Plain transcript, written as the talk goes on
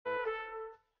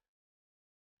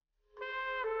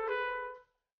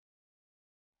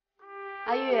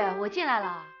阿玉，我进来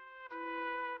了。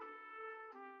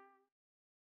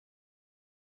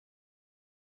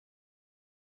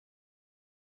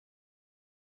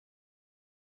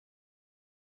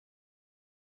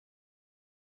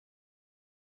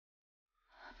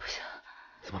不行。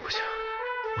怎么不行？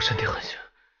我身体很行。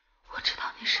我知道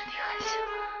你身体很行，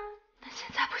但现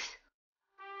在不行。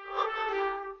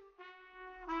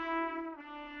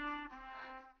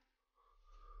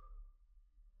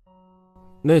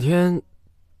那天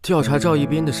调查赵一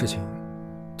斌的事情，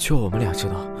就我们俩知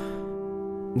道，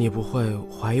你不会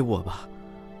怀疑我吧？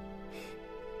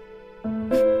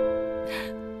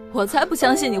我才不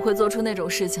相信你会做出那种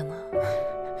事情呢。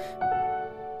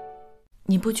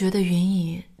你不觉得云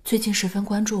姨最近十分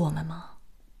关注我们吗？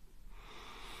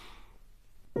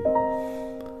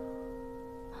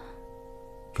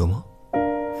有吗？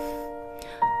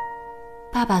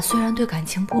爸爸虽然对感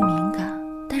情不敏感，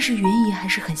但是云姨还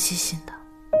是很细心的。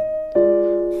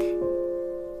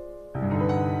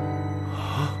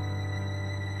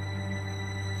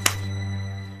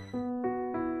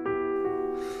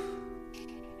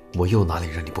我又哪里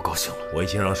让你不高兴了？我已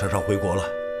经让珊珊回国了，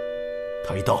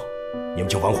她一到，你们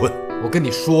就完婚。我跟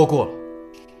你说过了，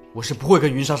我是不会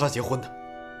跟云莎莎结婚的。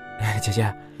哎，姐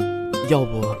姐，要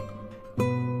不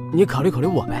你考虑考虑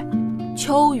我呗？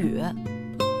秋雨，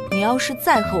你要是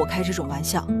再和我开这种玩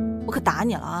笑，我可打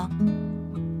你了啊！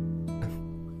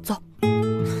走。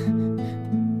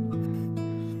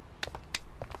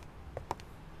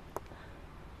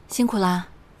辛苦啦，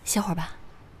歇会儿吧。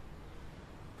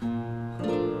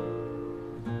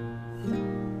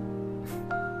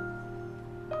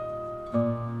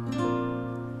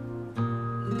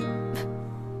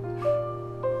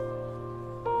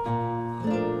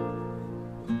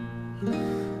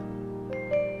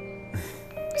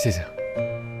谢谢。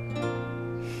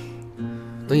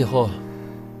等以后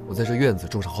我在这院子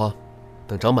种上花，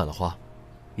等长满了花，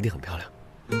一定很漂亮。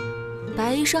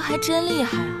白医生还真厉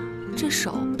害啊，这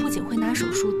手不仅会拿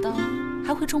手术刀，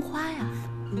还会种花呀。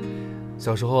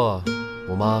小时候啊，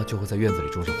我妈就会在院子里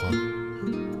种上花，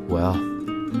我呀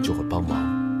就会帮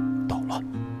忙捣乱。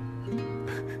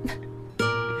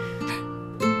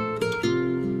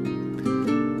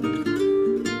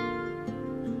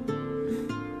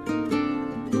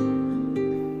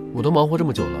我都忙活这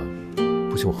么久了，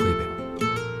不信我喝一杯吗？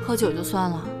喝酒就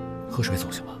算了，喝水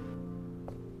总行吧？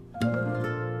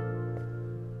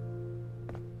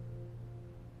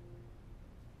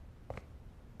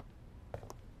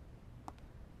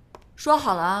说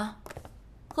好了啊，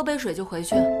喝杯水就回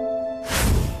去。动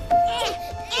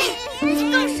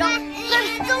手！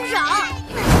动手！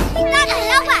拉开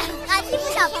拉坏，敢欺负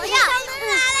小朋友！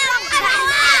快跑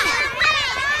啊！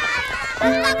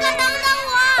大哥，等等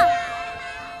我！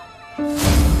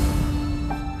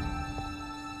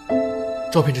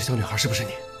照片这小女孩是不是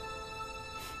你？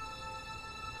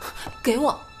给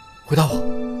我！回答我！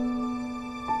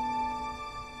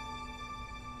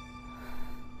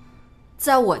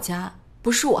在我家，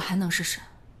不是我还能是谁？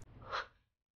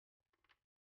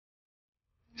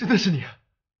真的是你！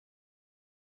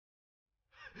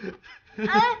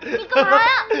哎，你干嘛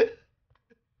呀？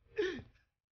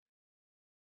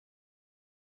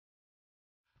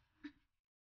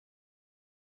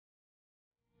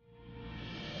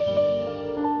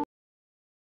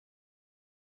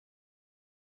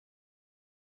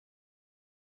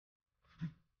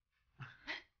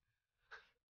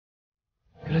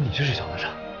原来你就是小哪吒。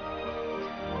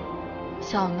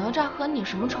小哪吒和你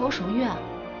什么仇什么怨？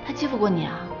他欺负过你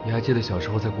啊？你还记得小时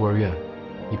候在孤儿院，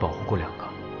你保护过2个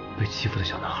被欺负的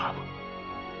小男孩吗？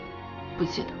不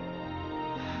记得。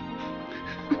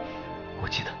我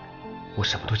记得，我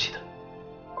什么都记得，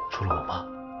除了我妈，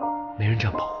没人这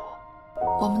样保护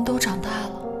我。我们都长大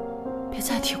了，别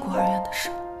再提孤儿院的事。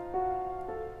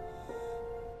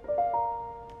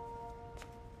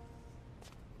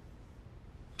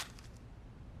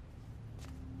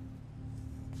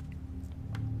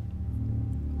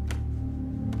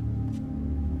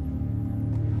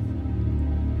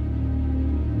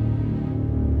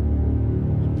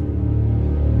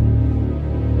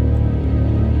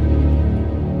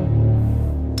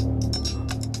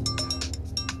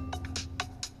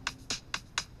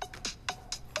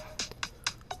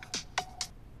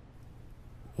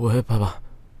喂，爸爸。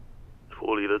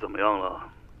处理的怎么样了？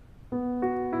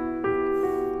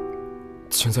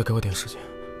请再给我点时间。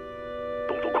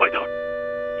动作快点，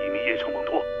以免夜长梦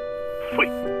多。废。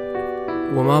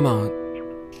我妈妈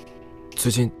最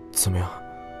近怎么样？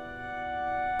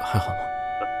还好吗？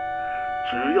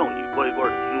只要你乖乖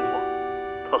的听话，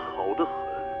她好得很。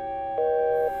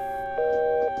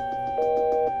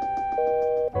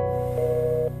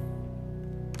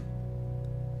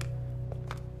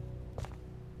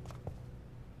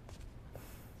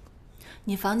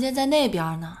你房间在那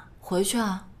边呢，回去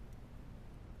啊。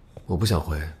我不想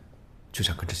回，就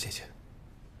想跟着姐姐。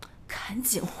赶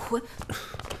紧回。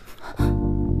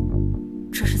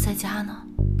这是在家呢，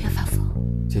别发疯。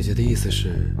姐姐的意思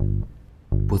是，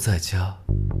不在家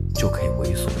就可以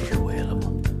为所欲为了吗？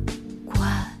乖，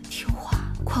听话，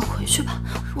快回去吧。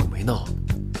我没闹，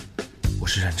我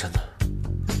是认真的。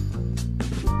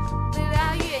薇薇、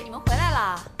阿玉，你们回来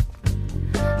啦？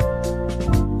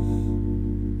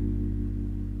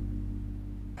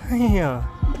哎呀，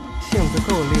性子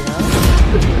够凉，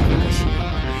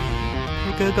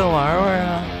陪哥哥玩玩啊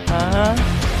啊！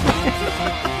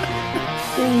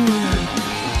真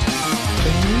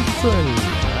顺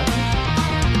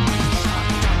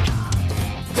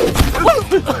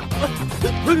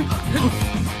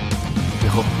以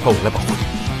后换我来保护你。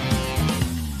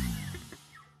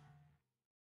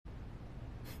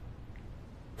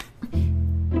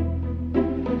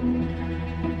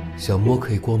想摸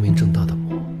可以光明正大的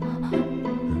摸。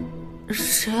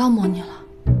谁要摸你了？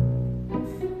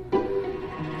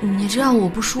你这样我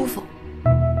不舒服。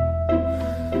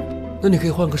那你可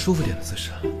以换个舒服点的姿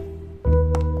势。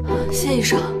谢医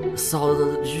生。嫂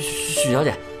子，许小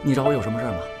姐，你找我有什么事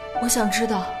吗？我想知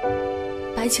道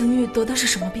白晴玉得的是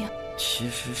什么病。其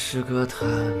实师哥他……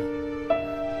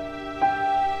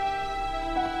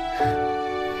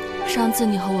上次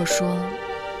你和我说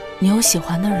你有喜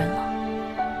欢的人了。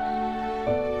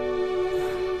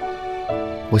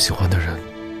我喜欢的人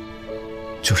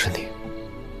就是你。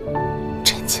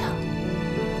真巧，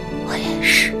我也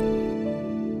是。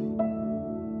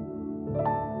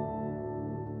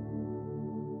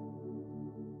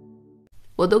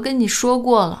我都跟你说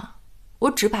过了，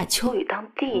我只把秋雨当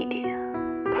弟弟。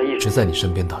他一直在你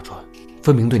身边打转，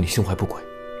分明对你心怀不轨。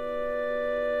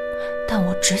但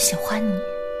我只喜欢你，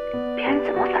别人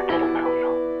怎么反对都没有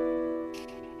用。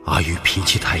阿玉脾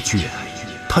气太倔，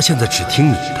他现在只听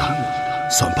你的。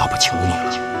算爸爸求你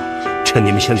了，趁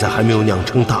你们现在还没有酿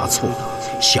成大错，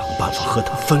想办法和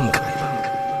他分开吧。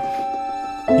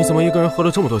你怎么一个人喝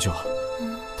了这么多酒？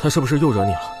他是不是又惹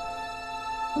你了？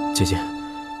姐姐，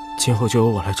今后就由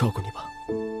我来照顾你吧。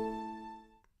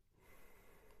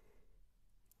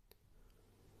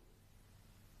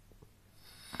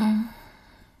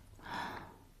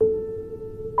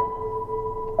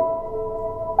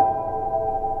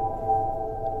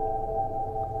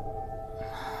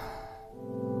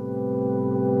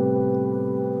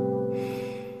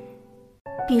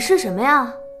比试什么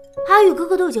呀？阿玉哥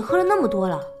哥都已经喝了那么多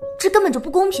了，这根本就不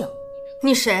公平。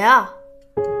你谁啊？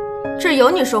这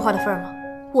有你说话的份儿吗？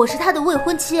我是他的未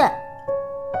婚妻。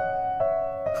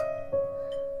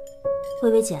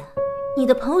薇薇姐，你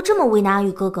的朋友这么为难阿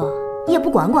玉哥哥，你也不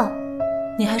管管？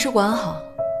你还是管好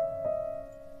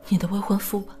你的未婚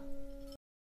夫吧。